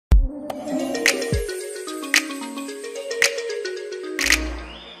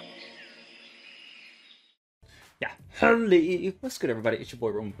Holy, what's good, everybody? It's your boy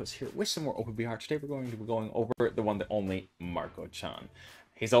Roman Puss here with some more OPBR. Today we're going to be going over the one, the only Marco-chan.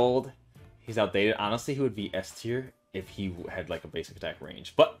 He's old, he's outdated. Honestly, he would be S tier if he had like a basic attack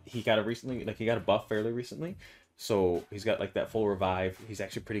range. But he got a buff fairly recently, so he's got like that full revive. He's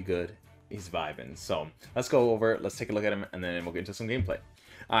actually pretty good. He's vibing. So let's go over it. Let's take a look at him, and then we'll get into some gameplay.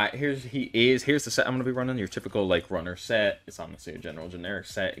 Alright, here's the set I'm gonna be running. Your typical like runner set. It's honestly a generic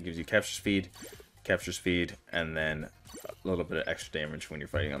set. It gives you capture speed, and then a little bit of extra damage when you're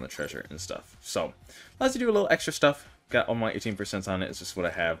fighting on the treasure and stuff. So, lets you do a little extra stuff. Got all my 18% on it. It's just what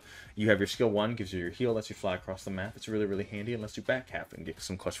I have. You have your skill 1, gives you your heal, lets you fly across the map. It's really, really handy and lets you back cap and get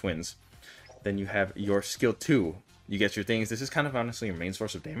some clutch wins. Then you have your skill 2. You get your things. This is kind of honestly your main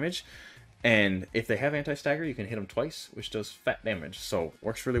source of damage. And if they have anti-stagger, you can hit them twice, which does fat damage. So,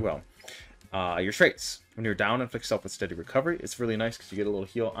 works really well. Your traits. When you're down, inflict self with steady recovery. It's really nice because you get a little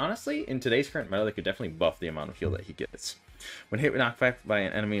heal. Honestly, in today's current meta, they could definitely buff the amount of heal that he gets. When hit with knockback by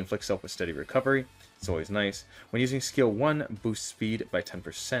an enemy, inflict self with steady recovery. It's always nice. When using skill 1, boost speed by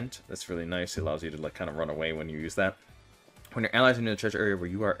 10%. That's really nice. It allows you to like kind of run away when you use that. When your allies are near the treasure area where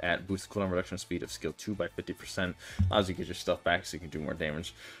you are at, boost cooldown reduction speed of skill 2 by 50%. Allows you to get your stuff back so you can do more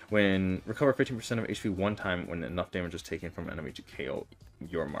damage. When recover 15% of HP one time when enough damage is taken from an enemy to KO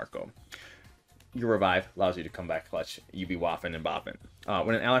your Marco. Your revive allows you to come back clutch. You be waffing and bopping.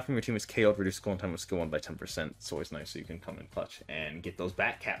 When an ally from your team is KO'd, reduce cooldown time with skill 1 by 10%. It's always nice so you can come in clutch and get those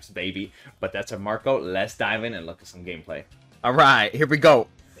back caps, baby. But that's a Marco. Let's dive in and look at some gameplay. Alright, here we go.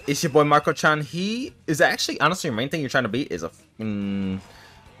 It's your boy Marco-chan. He is actually, honestly, your main thing you're trying to beat is a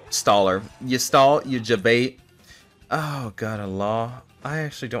staller. You stall, you jabate. Oh, God, Allah. I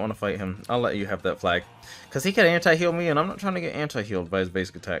actually don't want to fight him. I'll let you have that flag. Because he could anti-heal me, and I'm not trying to get anti-healed by his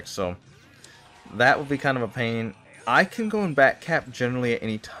basic attack, so that would be kind of a pain. I can go in back cap generally at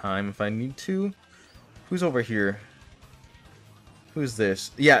any time if I need to. Who's over here? Who's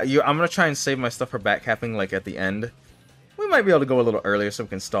this? Yeah, I'm going to try and save my stuff for back capping like at the end. We might be able to go a little earlier so we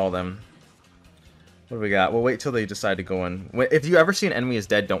can stall them. What do we got? We'll wait till they decide to go in. If you ever see an enemy is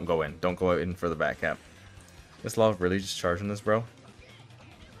dead, don't go in. Don't go in for the back cap. This love really just charging this, bro.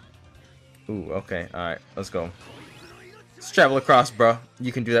 Ooh, okay. Alright, let's go. Let's travel across, bro.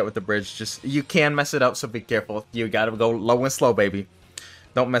 You can do that with the bridge. Just, you can mess it up, so be careful. You gotta go low and slow, baby.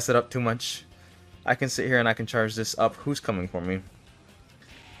 Don't mess it up too much. I can sit here and I can charge this up. Who's coming for me?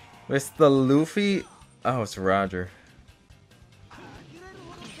 It's the Luffy. Oh, it's Roger.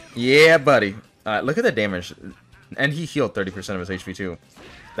 Yeah, buddy. Look at the damage. And he healed 30% of his HP, too.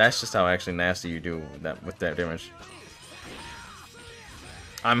 That's just how actually nasty you do that with that damage.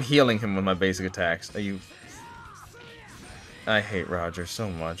 I'm healing him with my basic attacks. Are you... I hate Roger so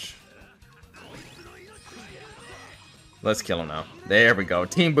much. Let's kill him now. There we go.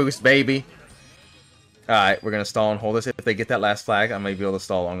 Team boost, baby. Alright, we're going to stall and hold this. If they get that last flag, I may be able to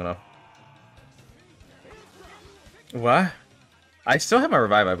stall long enough. What? I still have my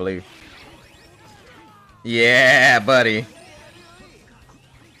revive, I believe. Yeah, buddy.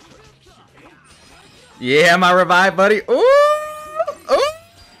 Yeah, my revive, buddy. Ooh! Ooh!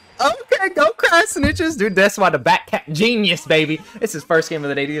 Okay, go cry, snitches. Dude, that's why the back cap genius, baby. It's his first game of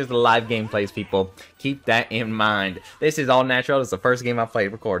the day. These are the live gameplays, people. Keep that in mind. This is all natural. This is the first game I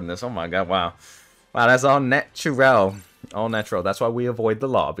played recording this. Oh my god, wow. Wow, that's all natural. All natural. That's why we avoid the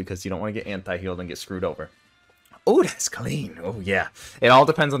law, because you don't want to get anti-healed and get screwed over. Oh, that's clean. Oh, yeah. It all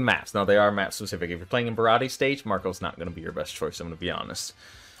depends on maps. Now, they are map specific. If you're playing in Barati stage, Marco's not going to be your best choice, I'm going to be honest.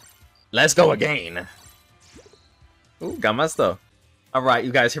 Let's go again. Ooh, got my stuff. Alright,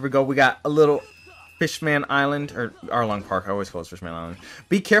 you guys, here we go. We got a little Fishman Island, or Arlong Park. I always call it Fishman Island.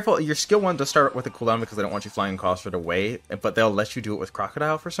 Be careful. Your skill 1 does start with a cooldown because they don't want you flying across right away, but they'll let you do it with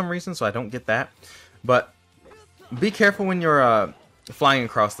Crocodile for some reason, so I don't get that. But be careful when you're flying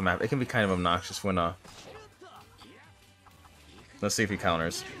across the map. It can be kind of obnoxious when... Let's see if he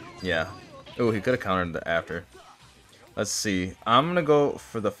counters. Yeah. Ooh, he could have countered the after. Let's see. I'm going to go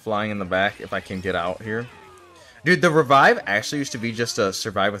for the flying in the back if I can get out here. Dude, the revive actually used to be just a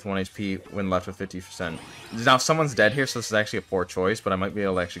survive with 1 HP when left with 50%. Now, someone's dead here, so this is actually a poor choice, but I might be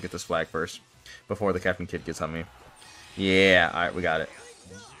able to actually get this flag first before the Captain Kid gets on me. Yeah, alright, we got it.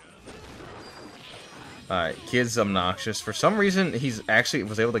 Alright, Kid's obnoxious. For some reason, he's actually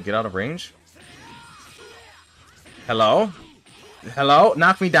was able to get out of range. Hello? Hello?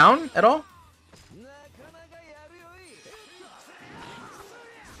 Knock me down at all?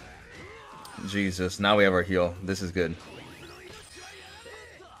 Jesus, now we have our heal. This is good.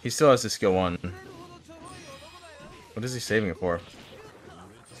 He still has his skill 1. What is he saving it for?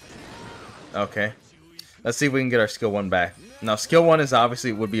 Okay. Let's see if we can get our skill 1 back. Now, skill 1 is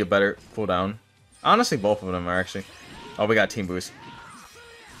obviously would be a better cooldown. Honestly, both of them are actually. Oh, we got team boost.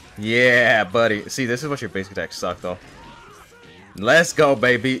 Yeah, buddy. See, this is what your basic attacks suck, though. Let's go,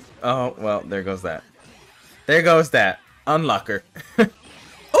 baby. Oh, well, there goes that. There goes that. Unlocker.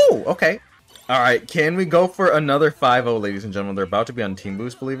 Oh, okay. Alright, can we go for another 5-0, ladies and gentlemen? They're about to be on team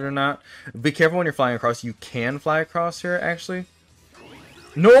boost, believe it or not. Be careful when you're flying across. You can fly across here, actually.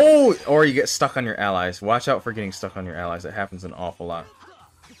 No! Or you get stuck on your allies. Watch out for getting stuck on your allies. It happens an awful lot.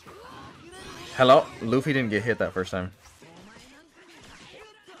 Hello? Luffy didn't get hit that first time.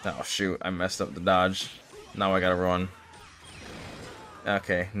 Oh, shoot. I messed up the dodge. Now I gotta run.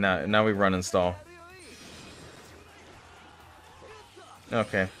 Okay, now we run and stall.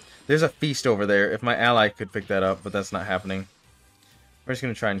 Okay. There's a feast over there. If my ally could pick that up, but that's not happening. We're just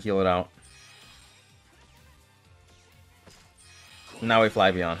gonna try and heal it out. Now we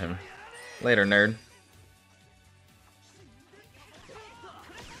fly beyond him. Later, nerd.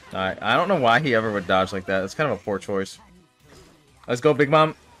 Alright, I don't know why he ever would dodge like that. It's kind of a poor choice. Let's go, Big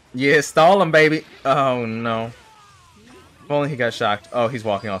Mom. Yeah, stall him, baby. Oh, no. If only he got shocked. Oh, he's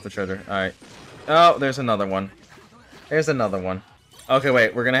walking off the treasure. Alright. Oh, there's another one. There's another one. Okay,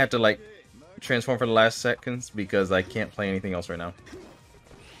 wait. We're gonna have to, like, transform for the last seconds because I can't play anything else right now.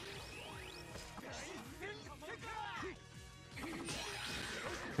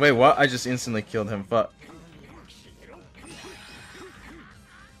 Wait, what? I just instantly killed him. Fuck.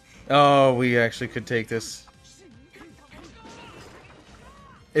 Oh, we actually could take this.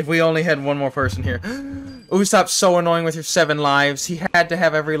 If we only had one more person here. Usopp's so annoying with your 7 lives. He had to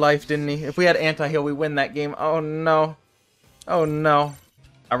have every life, didn't he? If we had anti-heal, we win that game. Oh, no. Oh, no.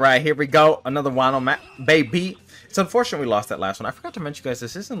 Alright, here we go. Another Wano map, baby. It's unfortunate we lost that last one. I forgot to mention, guys,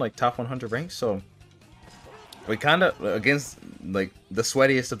 this isn't, like, top 100 ranks, so... We kind of, against, like, the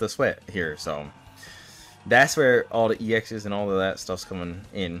sweatiest of the sweat here, so... That's where all the EXs and all of that stuff's coming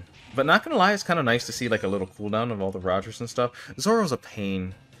in. But not gonna lie, it's kind of nice to see, like, a little cooldown of all the Rogers and stuff. Zoro's a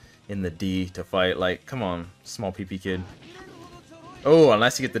pain in the D to fight. Like, come on, small PP kid. Oh,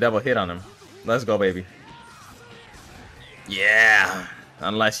 unless you get the double hit on him. Let's go, baby. Yeah!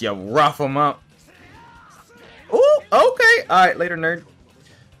 Unless you rough him up. Oh, okay! Alright, later, nerd.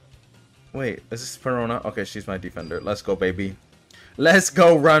 Wait, is this Perona? Okay, she's my defender. Let's go, baby. Let's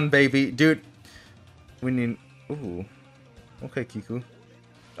go run, baby. Dude, we need... Ooh. Okay, Kiku.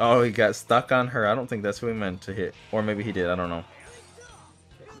 Oh, he got stuck on her. I don't think that's who he meant to hit. Or maybe he did. I don't know.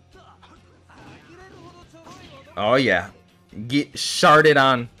 Oh, yeah. Get sharded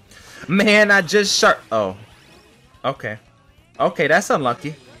on. Man, I just shard... Oh. Okay. Okay, that's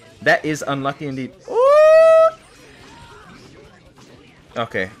unlucky. That is unlucky indeed. Ooh!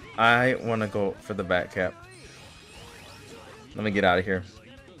 Okay. I want to go for the back cap. Let me get out of here.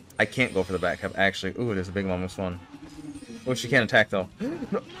 I can't go for the back cap, actually. Ooh, there's a big one. This one. Oh, she can't attack, though.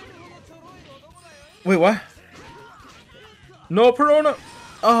 No. Wait, what? No, Perona!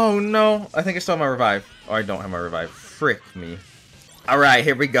 Oh, no. I think I still have my revive. Oh, I don't have my revive. Frick me. Alright,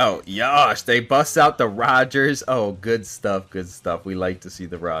 here we go. Yosh, they bust out the Rogers. Oh, good stuff, good stuff. We like to see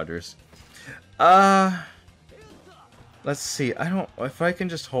the Rogers. Let's see. I don't... If I can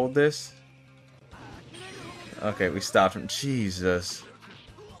just hold this... Okay, we stopped him. Jesus.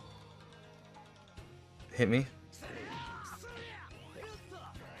 Hit me.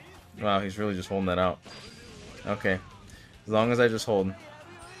 Wow, he's really just holding that out. Okay. As long as I just hold.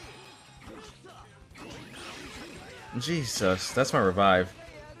 Jesus, that's my revive.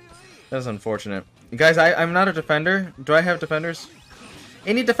 That's unfortunate. Guys, I'm not a defender. Do I have defenders?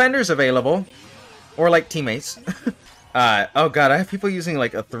 Any defenders available? Or, like, teammates? Oh god, I have people using,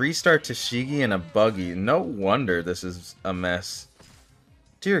 like, a 3-star Tashigi and a Buggy. No wonder this is a mess.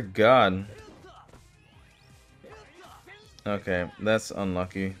 Dear god. Okay, that's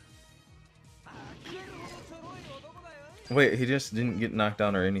unlucky. Wait, he just didn't get knocked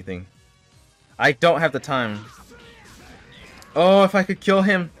down or anything. I don't have the time. Oh, if I could kill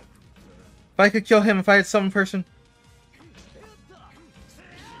him. If I could kill him, if I had some person.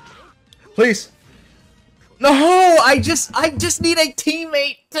 Please. No, I just need a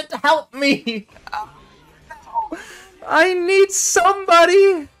teammate to help me. I need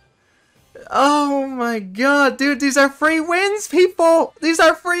somebody. Oh my god, dude, these are free wins, people! These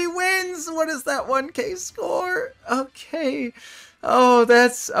are free wins! What is that 1K score? Okay. Oh,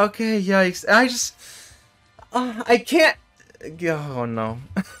 that's... Okay, yikes. I just... I can't... Oh, no.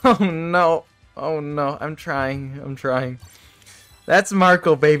 Oh, no. Oh, no. I'm trying. That's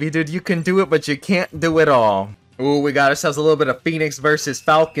Marco, baby, dude. You can do it, but you can't do it all. Ooh, we got ourselves a little bit of Phoenix versus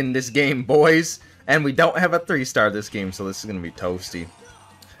Falcon this game, boys. And we don't have a 3-star this game, so this is going to be toasty.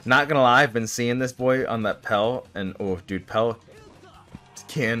 Not gonna lie, I've been seeing this boy on that Pell, and oh, dude, Pell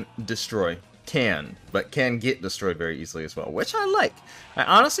can destroy. can, but can get destroyed very easily as well, which I like. I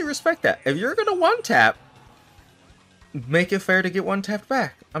honestly respect that. If you're gonna one-tap, make it fair to get one-tapped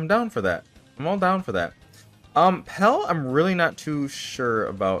back. I'm down for that. I'm all down for that. Pell, I'm really not too sure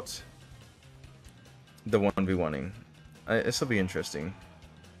about the 1v1ing. This will be interesting.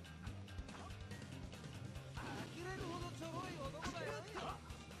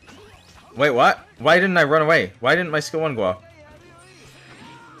 Wait, what? Why didn't I run away? Why didn't my skill 1 go off?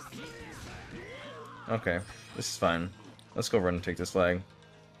 Okay, this is fine. Let's go run and take this flag.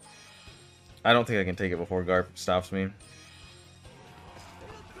 I don't think I can take it before Garp stops me.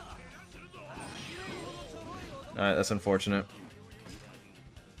 Alright, that's unfortunate.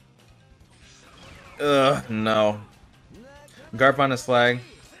 Ugh, no. Garp on his flag.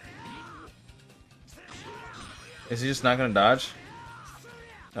 Is he just not gonna dodge?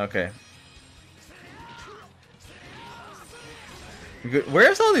 Okay.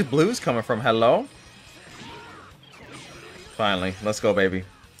 Where's all these blues coming from? Hello? Finally. Let's go, baby.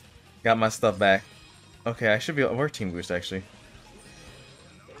 Got my stuff back. Okay, I should be... We're team boost, actually.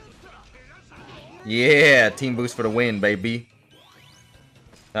 Yeah! Team boost for the win, baby.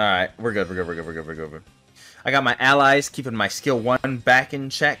 Alright, we're good, we're good, we're good, we're good, we're good, we're good. I got my allies keeping my skill 1 back in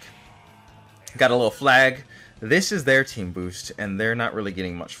check. Got a little flag. This is their team boost, and they're not really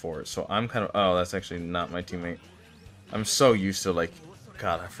getting much for it. So I'm kind of... Oh, that's actually not my teammate. I'm so used to, like...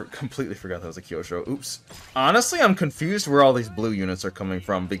 God, I completely forgot that was a Kyosho. Oops. Honestly, I'm confused where all these blue units are coming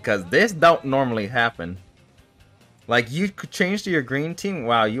from, because this don't normally happen. Like, you could change to your green team?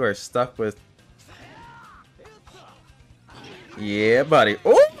 Wow, you are stuck with... Yeah, buddy.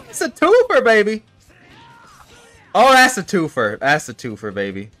 Oh, it's a twofer, baby! Oh, that's a twofer. That's a twofer,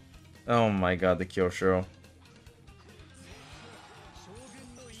 baby. Oh my god, the Kyosho.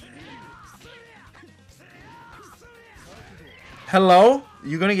 Hello?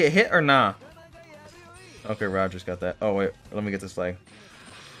 You gonna get hit or nah? Okay, Roger's got that. Oh, wait. Let me get this flag.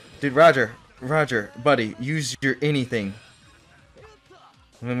 Dude, Roger. Roger, buddy. Use your anything.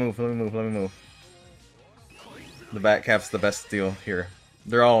 Let me move. Let me move. Let me move. The back cap's the best steal here.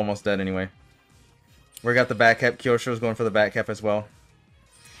 They're all almost dead anyway. We got the back cap. Kyosho's going for the back cap as well.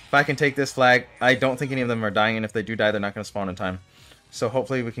 If I can take this flag, I don't think any of them are dying, and if they do die, they're not going to spawn in time. So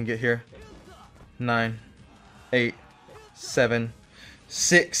hopefully we can get here. 9, 8, 7,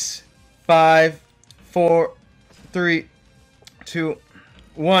 6, 5, 4, 3, 2,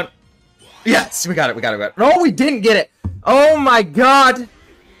 1. Yes, we got it. We got it. We got it. No, we didn't get it. Oh my god.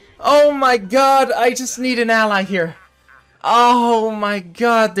 Oh my god. I just need an ally here. Oh my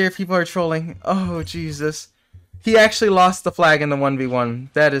god. There, people are trolling. Oh, Jesus. He actually lost the flag in the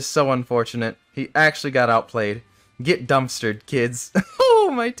 1v1. That is so unfortunate. He actually got outplayed. Get dumpstered, kids.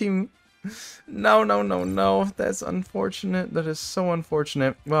 Oh, my team. No, no, no, no. That's unfortunate. That is so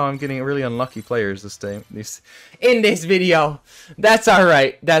unfortunate. Well, I'm getting really unlucky players this day. In this video. That's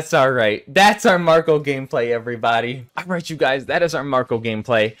alright. That's alright. That's our Marco gameplay, everybody. Alright, you guys. That is our Marco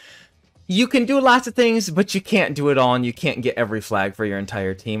gameplay. You can do lots of things, but you can't do it all, and you can't get every flag for your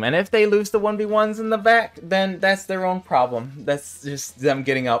entire team. And if they lose the 1v1s in the back, then that's their own problem. That's just them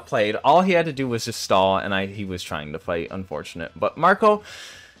getting outplayed. All he had to do was just stall, and he was trying to fight. Unfortunate. But Marco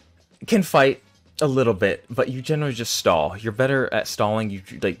can fight a little bit, but you generally just stall. You're better at stalling. You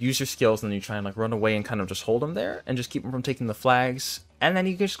like use your skills, and then you try and like run away and kind of just hold them there, and just keep them from taking the flags. And then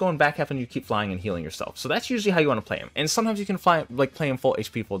you just go in back half and you keep flying and healing yourself. So that's usually how you want to play him. And sometimes you can play him full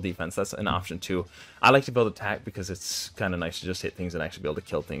HP, full defense. That's an option too. I like to build attack because it's kind of nice to just hit things and actually be able to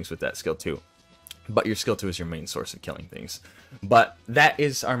kill things with that skill too. But your skill 2 is your main source of killing things. But that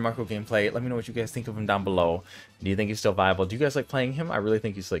is our Marco gameplay. Let me know what you guys think of him down below. Do you think he's still viable? Do you guys like playing him? I really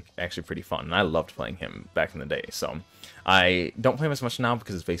think he's like actually pretty fun. And I loved playing him back in the day. So I don't play him as much now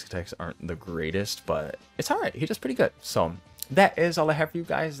because his basic attacks aren't the greatest. But it's alright. He does pretty good. So that is all I have for you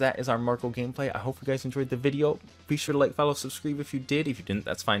guys. That is our Marco gameplay. I hope you guys enjoyed the video. Be sure to like, follow, subscribe if you did. If you didn't,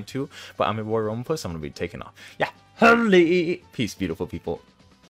 that's fine too. But I'm your boy Roman Puss. I'm going to be taking off. Yeah. Peace, beautiful people.